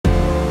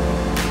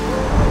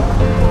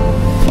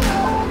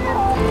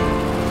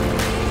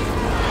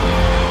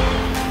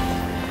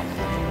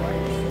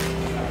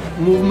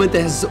Movement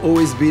has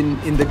always been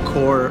in the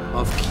core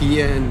of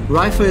Kia, and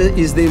Rafa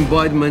is the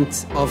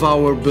embodiment of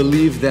our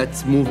belief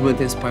that movement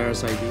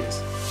inspires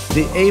ideas.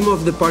 The aim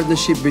of the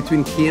partnership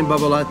between Kia and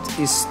Babolat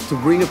is to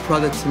bring a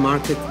product to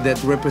market that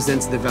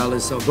represents the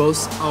values of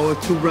both our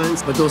two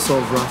brands, but also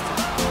of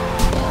Rafa.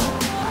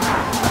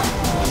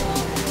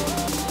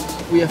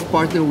 We have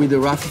partnered with the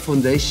Rafa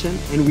Foundation,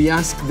 and we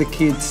ask the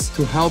kids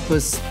to help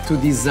us to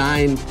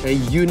design a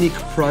unique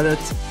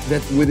product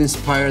that would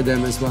inspire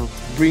them as well.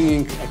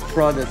 Bringing a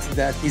product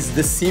that is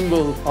the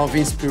symbol of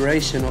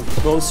inspiration of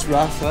both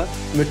Rafa,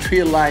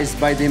 materialized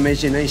by the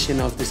imagination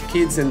of the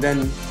kids and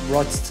then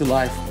brought to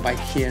life by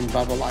Kia and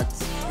Babolat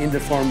in the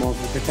form of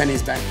the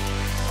tennis bag.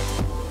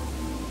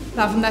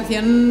 La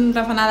Fundación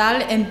Rafa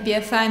Nadal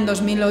empieza en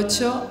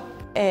 2008.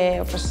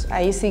 Pues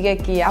ahí sigue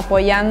Kia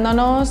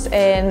apoyándonos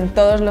en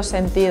todos los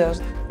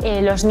sentidos.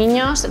 Los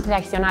niños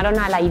reaccionaron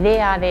a la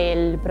idea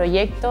del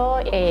proyecto,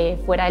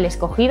 fuera el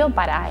escogido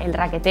para el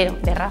raquetero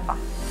de Rafa.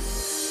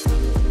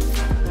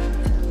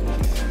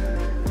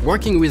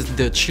 Working with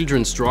the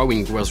children's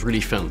drawing was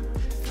really fun.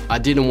 I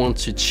didn't want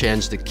to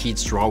change the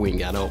kids'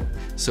 drawing at all,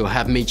 so I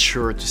have made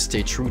sure to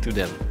stay true to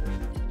them.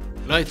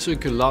 I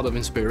took a lot of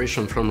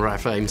inspiration from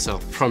Rafa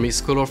himself, from his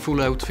colorful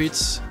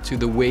outfits to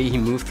the way he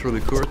moved through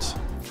the court.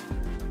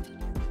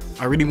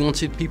 I really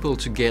wanted people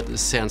to get a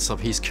sense of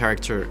his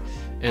character,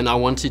 and I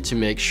wanted to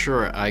make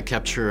sure I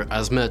capture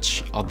as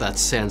much of that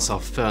sense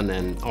of fun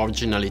and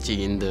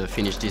originality in the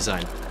finished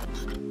design.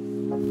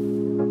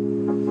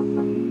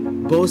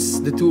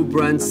 Both the two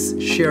brands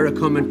share a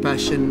common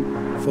passion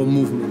for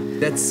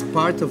movement. That's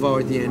part of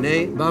our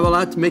DNA.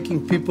 Babolat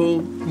making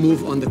people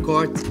move on the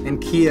court,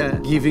 and Kia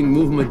giving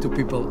movement to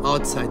people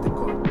outside the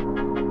court.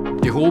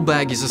 The whole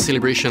bag is a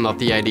celebration of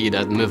the idea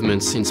that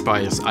movements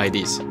inspires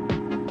ideas.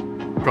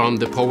 From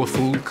the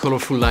powerful,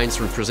 colorful lines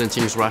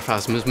representing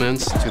Rafa's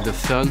movements to the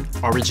fun,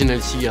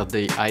 originality of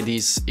the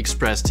ideas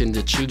expressed in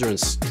the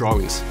children's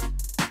drawings.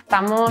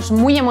 Estamos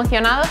muy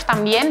emocionados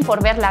también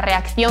por ver la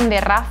reacción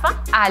de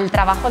Rafa al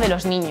trabajo de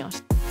los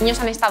niños. Los niños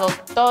han estado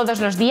todos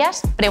los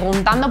días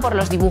preguntando por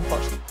los dibujos.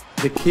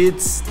 The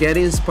kids get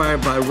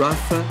inspired by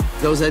Rafa.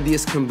 Those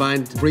ideas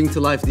combined bring to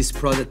life this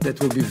product that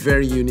will be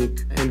very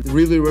unique and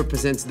really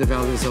represents the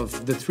values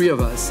of the three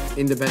of us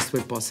in the best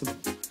way possible.